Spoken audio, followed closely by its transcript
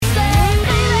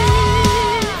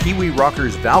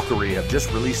rockers Valkyrie have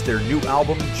just released their new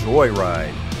album,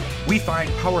 Joyride. We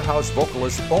find powerhouse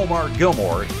vocalist Omer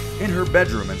Gilroy in her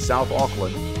bedroom in South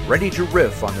Auckland, ready to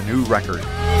riff on the new record.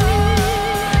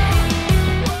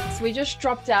 So we just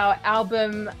dropped our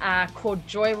album called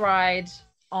Joyride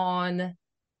on,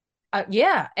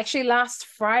 actually last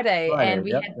Friday, and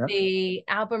we had the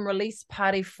album release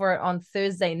party for it on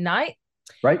Thursday night.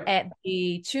 Right. At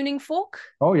the Tuning Fork.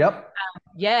 Oh, yep.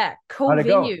 Cool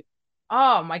venue.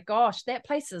 Oh my gosh, that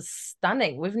place is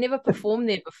stunning. We've never performed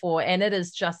there before, and it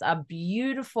is just a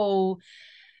beautiful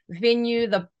venue.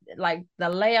 The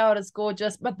layout is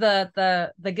gorgeous, but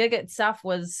the gig itself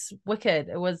was wicked.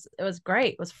 It was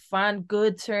great. It was fun,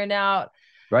 good turnout.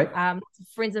 Right.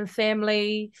 Friends and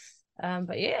family.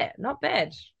 But yeah, not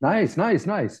bad. Nice.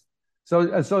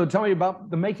 So tell me about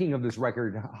the making of this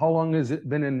record. How long has it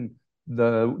been in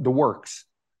the works?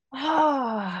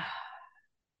 The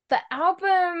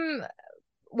album,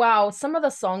 wow, some of the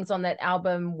songs on that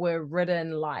album were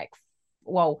written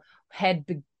had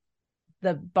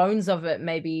the bones of it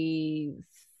maybe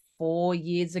 4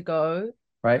 years ago,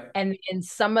 right? And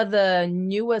some of the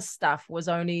newer stuff was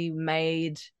only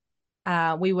made,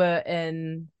 we were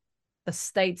in the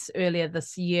States earlier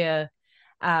this year,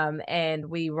 and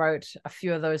we wrote a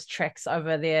few of those tracks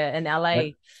over there in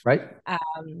LA. Right.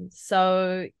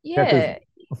 So yeah.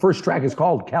 The first track is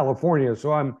called California,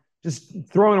 so I'm just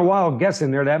throwing a wild guess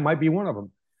in there. That might be one of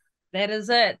them. That is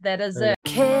it.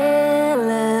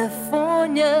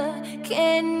 California,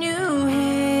 can you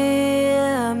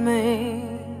hear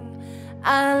me?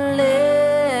 I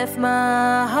left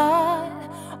my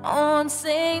heart on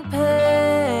St.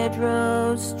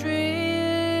 Pedro Street.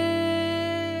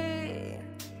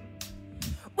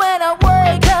 When I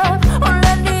wake up, all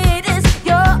I need is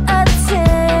your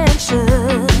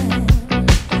attention.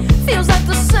 Feels like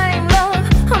the same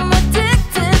love, I'm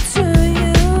addicted to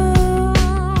you.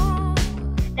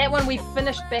 That one we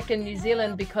finished back in New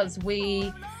Zealand because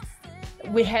we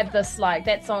had this,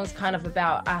 that song's kind of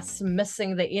about us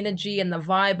missing the energy and the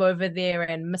vibe over there,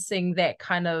 and missing that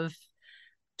kind of,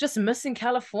 just missing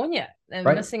California and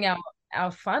missing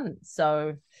our fun.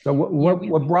 So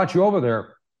what brought you over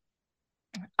there?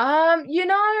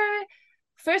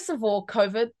 First of all,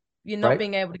 COVID, you're not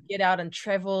being able to get out and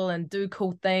travel and do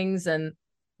cool things. And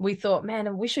we thought,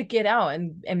 man, we should get out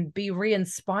and be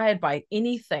re-inspired by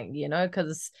anything,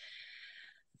 because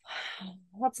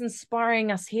what's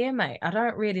inspiring us here, mate? I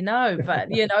don't really know. But,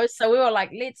 so we were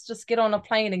like, let's just get on a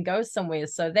plane and go somewhere.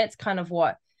 So that's kind of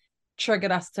what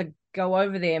triggered us to go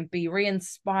over there and be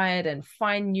re-inspired and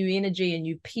find new energy and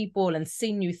new people and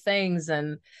see new things.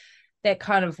 And that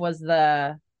kind of was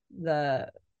the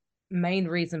main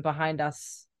reason behind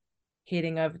us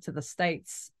heading over to the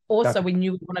States. Also, we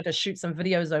knew we wanted to shoot some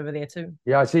videos over there too.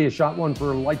 Yeah, I see you shot one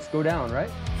for Lights Go Down, right?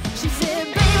 She said,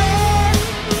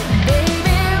 baby,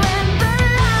 when the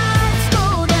lights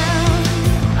go down,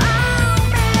 I'll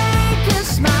make you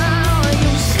smile,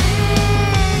 you see.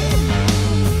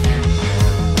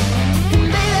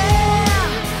 And baby,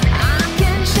 I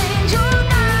can change your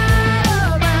night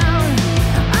around.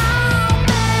 I'll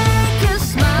make you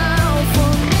smile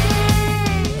for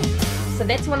me. So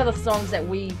that's one of the songs that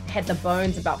we had the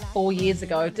bones about 4 years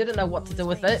ago. Didn't know what to do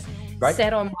with it. Right.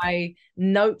 Sat on my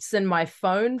notes in my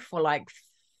phone for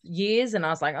years, and I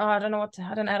was like, I don't know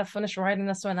how to finish writing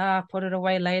this one. Put it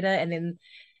away later. And then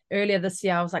earlier this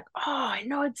year I was like, I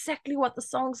know exactly what the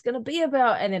song's gonna be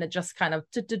about. And then it just kind of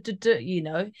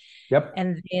Yep.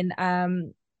 And then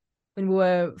when we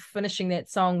were finishing that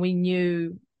song, we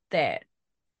knew that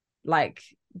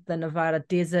the Nevada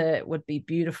desert would be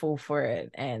beautiful for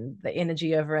it, and the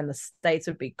energy over in the States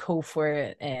would be cool for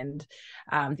it, and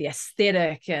the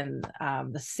aesthetic and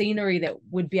the scenery that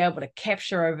we'd be able to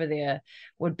capture over there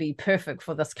would be perfect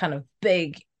for this kind of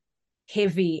big,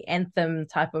 heavy anthem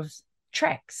type of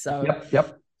track. So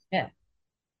yep. Yeah.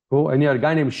 Cool. And you had a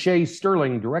guy named Shay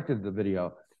Sterling directed the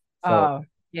video. So,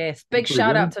 yes. Big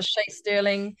shout out to Shay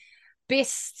Sterling,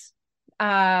 best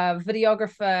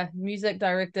videographer, music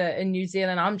director in New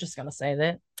Zealand. I'm just gonna say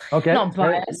that. Okay. Not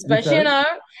biased, but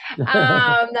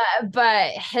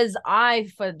but his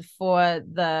eye for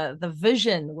the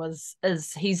vision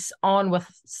is he's on with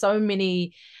so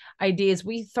many ideas.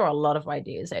 We throw a lot of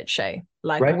ideas at Shay.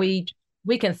 We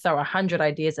can throw 100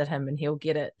 ideas at him and he'll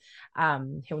get it.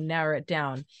 He'll narrow it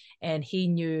down. And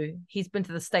he's been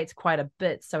to the States quite a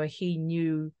bit, so he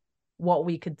knew what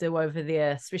we could do over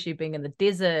there, especially being in the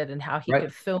desert, and how he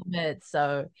could film it.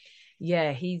 So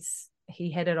yeah, he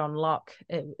had it on lock.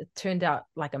 It turned out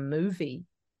like a movie,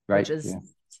 which is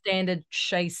standard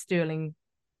Shay Sterling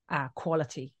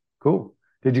quality. Cool.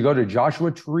 Did you go to Joshua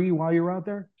Tree while you were out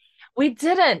there? We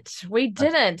didn't.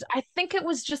 I think it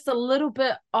was just a little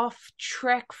bit off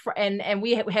track and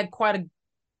we had quite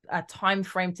a time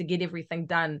frame to get everything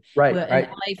done. Right, We were in right.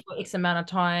 LA for X amount of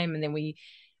time, and then we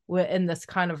were in this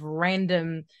kind of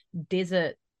random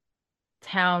desert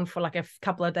town for like a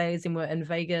couple of days, and we're in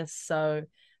Vegas. So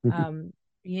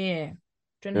yeah,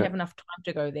 didn't have enough time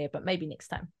to go there, but maybe next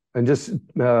time. And just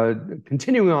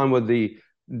continuing on with the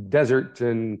desert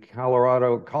in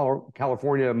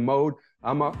California mode,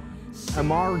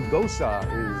 Amargosa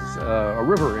is a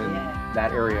river in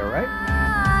that area, right?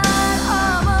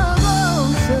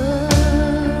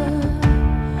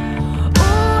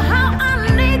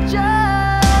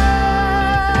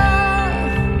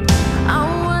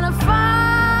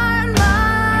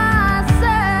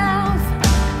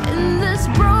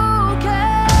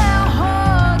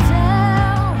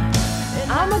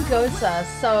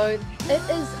 So it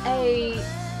is a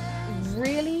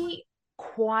really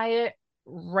quiet,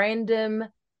 random,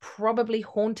 probably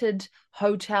haunted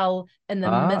hotel in the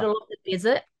middle of the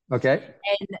desert. Okay.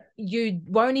 And you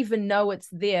won't even know it's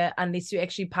there unless you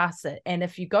actually pass it. And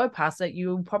if you go past it,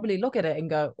 you'll probably look at it and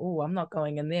go, oh, I'm not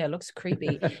going in there. It looks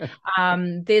creepy.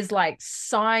 There's like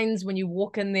signs when you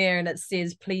walk in there and it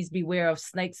says, please beware of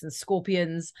snakes and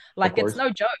scorpions. Like it's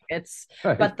no joke. It's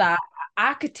right. But the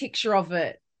architecture of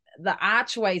it, the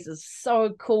archways is so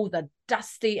cool. The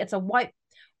dusty, it's a white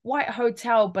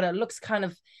hotel, but it looks kind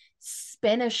of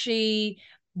Spanishy,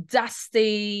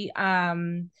 dusty,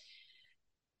 kind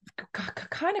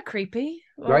of creepy,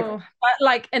 right? But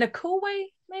like in a cool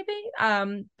way, maybe.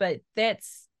 But that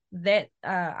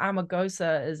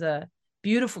Amargosa is a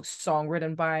beautiful song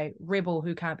written by Rebel,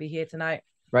 who can't be here tonight,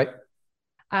 right?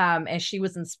 And she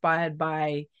was inspired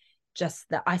by just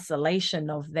the isolation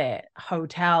of that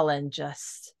hotel, and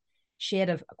just she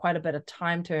had quite a bit of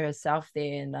time to herself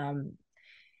there, and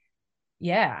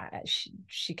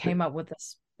she came up with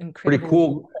this incredible, pretty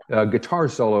cool guitar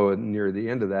solo near the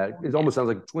end of that. It almost sounds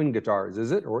like twin guitars,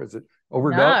 is it, or is it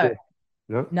overdubbed?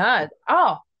 No.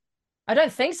 Oh, I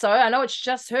don't think so. I know it's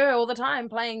just her all the time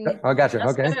playing. Oh, gotcha.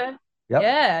 Okay. Yep.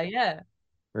 Yeah.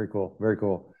 Very cool. Very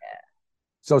cool. Yeah.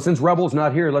 So since Rebel's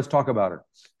not here, let's talk about her.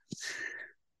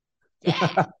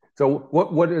 Yeah. So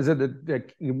what is it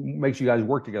that makes you guys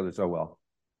work together so well?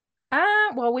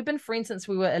 Well, we've been friends since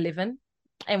we were 11,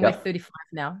 and we're 35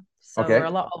 now, so we're a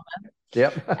lot older.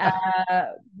 Yep.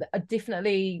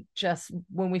 Definitely, just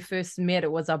when we first met,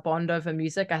 it was a bond over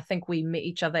music. I think we met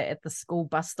each other at the school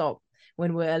bus stop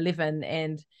when we were 11,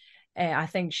 and I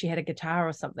think she had a guitar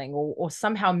or something, or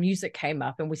somehow music came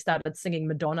up, and we started singing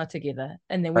Madonna together,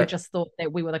 and then we just thought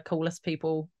that we were the coolest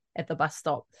people at the bus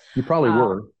stop. You probably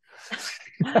were.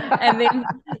 And then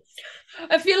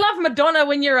if you love Madonna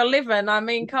when you're 11, I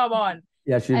mean, come on.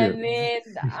 Yes, you do. And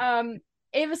then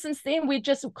ever since then, we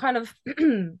just kind of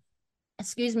been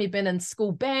in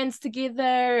school bands together,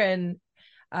 and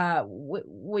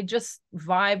we just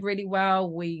vibe really well.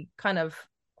 We kind of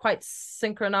quite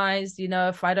synchronized,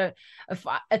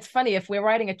 it's funny, if we're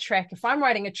writing a track, if I'm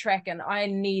writing a track and I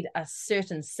need a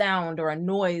certain sound or a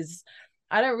noise,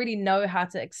 I don't really know how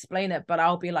to explain it, but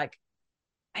I'll be like,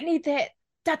 I need that,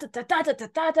 da da da da da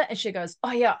da da, and she goes,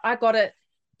 oh yeah, I got it,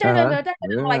 da da da da.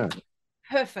 I'm like,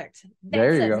 perfect,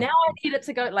 that's it. Now I need it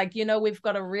to go, like, we've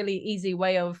got a really easy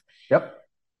way of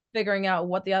figuring out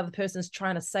what the other person's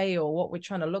trying to say, or what we're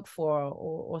trying to look for,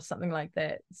 or something like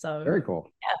that. So very cool.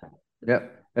 Yeah.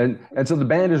 And so the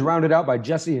band is rounded out by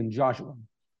Jesse and Joshua.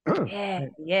 Yeah.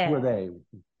 Who are they?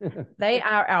 They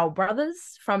are our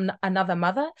brothers from another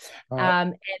mother.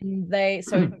 And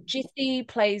Jesse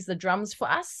plays the drums for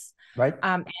us. Right.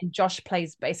 And Josh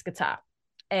plays bass guitar.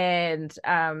 And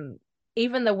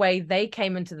even the way they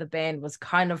came into the band was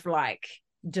kind of like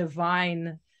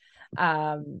divine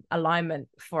alignment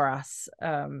for us.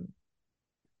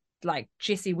 Like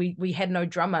Jesse, we had no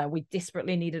drummer. We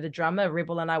desperately needed a drummer.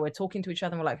 Rebel and I were talking to each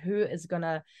other, and we're like,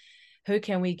 who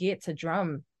can we get to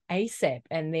drum ASAP?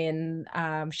 And then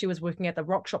she was working at the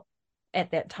rock shop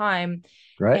at that time,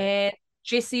 right? And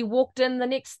Jesse walked in the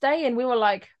next day, and we were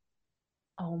like,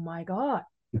 oh my god,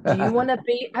 do you want to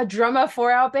be a drummer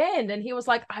for our band? And he was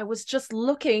like, I was just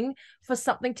looking for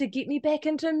something to get me back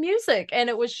into music. And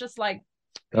it was just like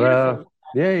beautiful.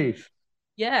 Yay.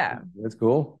 Yeah, that's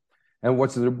cool. And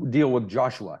what's the deal with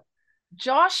Joshua?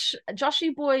 Joshy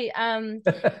boy,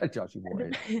 Joshy boy.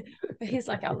 He's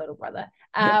like our little brother.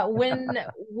 When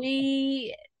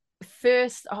we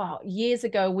first, years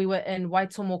ago, we were in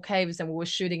Waitomo Caves, and we were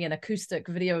shooting an acoustic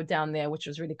video down there, which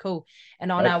was really cool.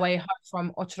 And on our way home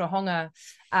from Otorohanga,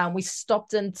 we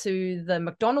stopped into the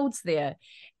McDonald's there,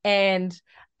 and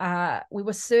we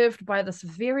were served by this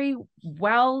very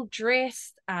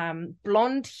well-dressed,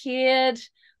 blonde-haired,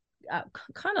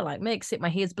 kind of like me, except my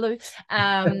hair's blue,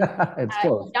 It's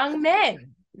close. young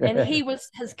man. And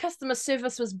his customer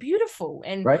service was beautiful,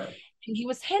 and he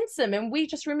was handsome. And we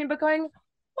just remember going,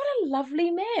 what a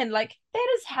lovely man. Like, that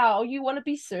is how you want to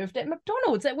be served at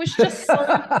McDonald's. It was just so,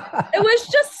 it was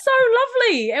just so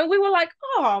lovely. And we were like,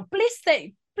 oh, bless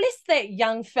that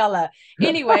young fella.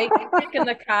 Anyway, get back in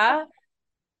the car,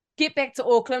 get back to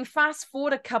Auckland, fast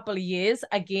forward a couple of years,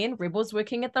 again, Rebel's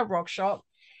working at the rock shop.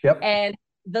 And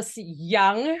this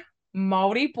young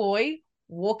Maori boy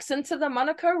walks into the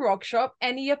Manukau rock shop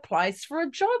and he applies for a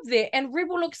job there. And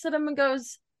Rebel looks at him and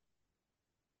goes,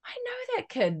 I know that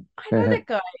kid. I know that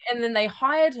guy. And then they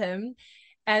hired him.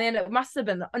 And then it must have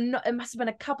been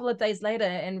a couple of days later.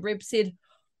 And Reb said,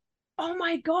 oh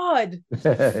my God,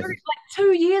 like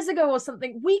 2 years ago or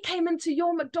something, we came into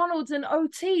your McDonald's in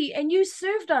OT and you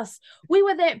served us. We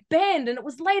were that band and it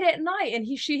was late at night.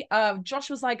 And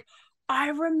Josh was like, I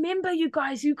remember you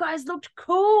guys looked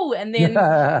cool. And then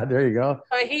there you go.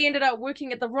 So he ended up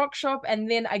working at the rock shop. And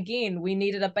then again, we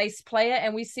needed a bass player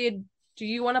and we said, do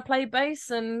you want to play bass?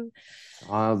 And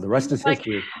the rest is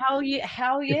history. Hell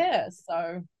yeah.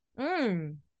 So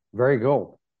very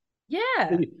cool.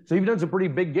 Yeah. So you've done some pretty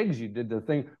big gigs. You did the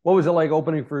thing. What was it like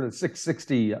opening for the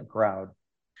 660 crowd?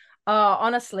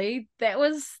 Honestly,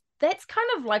 that's kind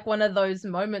of like one of those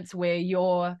moments where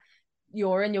you're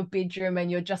in your bedroom and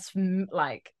you're just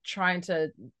like trying to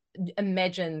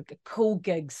imagine cool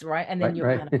gigs, right? And then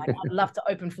you're kind of like, I'd love to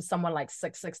open for someone like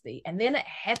 660. And then it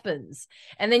happens.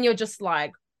 And then you're just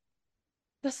like,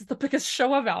 this is the biggest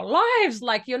show of our lives.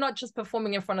 Like, you're not just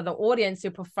performing in front of the audience,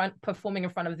 you're performing in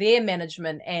front of their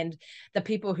management and the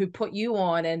people who put you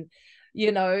on. And,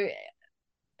 you know,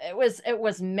 it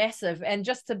was massive. And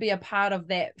just to be a part of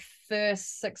that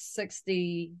first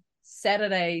 660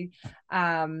 Saturday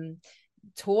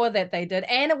tour that they did,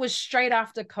 and it was straight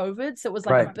after COVID, so it was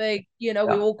like a big, you know,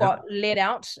 we all got let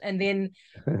out. And then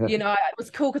you know, it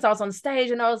was cool because I was on stage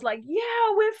and I was like,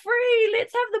 yeah, we're free,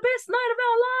 let's have the best night of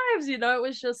our lives. You know, it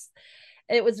was just,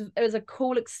 it was a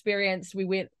cool experience. We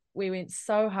went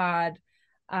so hard.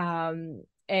 And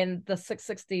the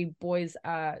 660 boys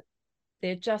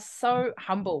they're just so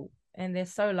humble and they're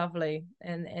so lovely,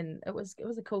 and it was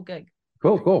a cool gig.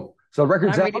 Cool. So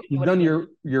records out, you've done your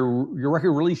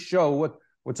record release show.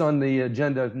 What's on the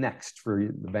agenda next for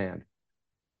the band?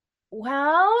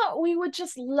 Well, we would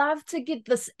just love to get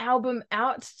this album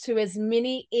out to as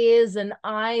many ears and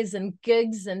eyes and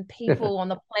gigs and people on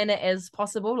the planet as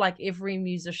possible, like every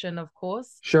musician, of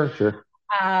course. Sure.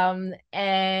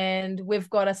 And we've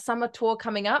got a summer tour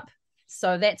coming up,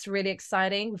 so that's really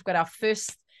exciting. We've got our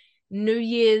first New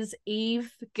Year's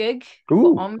Eve gig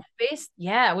for Omfest.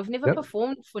 Yeah, we've never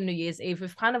performed for New Year's Eve.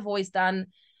 We've kind of always done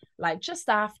like just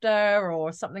after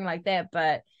or something like that,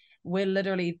 but we're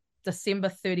literally December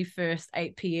 31st,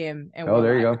 8 p.m. And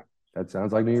there you go. That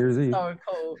sounds like New Year's Eve. So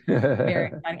cool. Very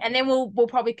exciting. And then we'll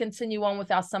probably continue on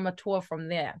with our summer tour from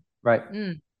there. Right.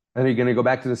 And are you going to go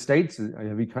back to the States?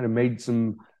 Have you kind of made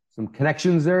some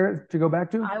connections there to go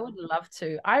back to? I would love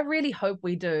to. I really hope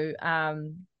we do.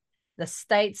 The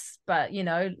States, but you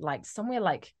know, like somewhere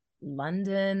like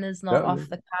London is not off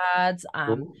the cards.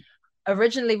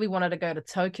 Originally we wanted to go to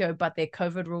Tokyo, but their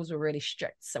COVID rules were really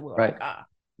strict, so we were like,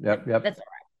 yep, that's all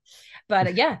right.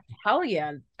 But yeah, hell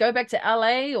yeah, go back to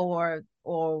LA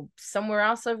or somewhere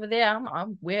else over there.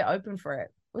 We're open for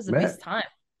it. It was the best time.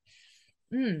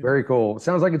 Very cool.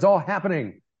 Sounds like it's all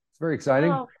happening. It's very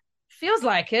exciting. Feels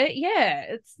like it. Yeah,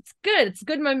 it's good. It's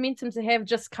good momentum to have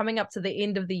just coming up to the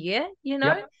end of the year, you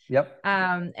know. Yep.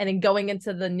 And then going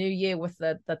into the new year with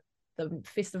the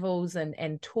festivals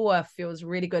and tour feels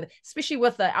really good, especially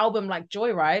with the album like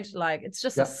Joyride. Like, it's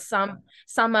just a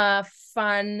summer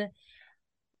fun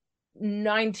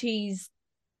 90s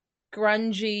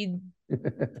grungy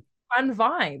fun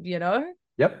vibe, you know.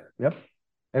 Yep.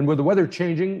 And with the weather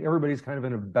changing, everybody's kind of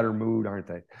in a better mood, aren't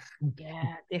they?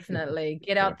 Yeah, definitely.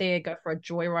 Get out there, go for a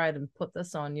joyride and put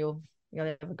this on. You'll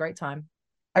have a great time.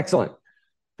 Excellent.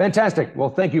 Fantastic. Well,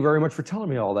 thank you very much for telling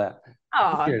me all that.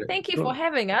 Oh, thank you for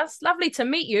having us. Lovely to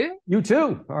meet you. You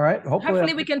too. All right.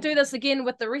 Hopefully we can do this again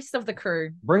with the rest of the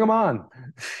crew. Bring them on.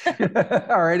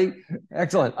 All righty.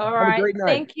 Excellent. All right. Have a great night.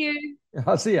 Thank you.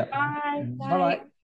 I'll see you. Bye. Bye-bye.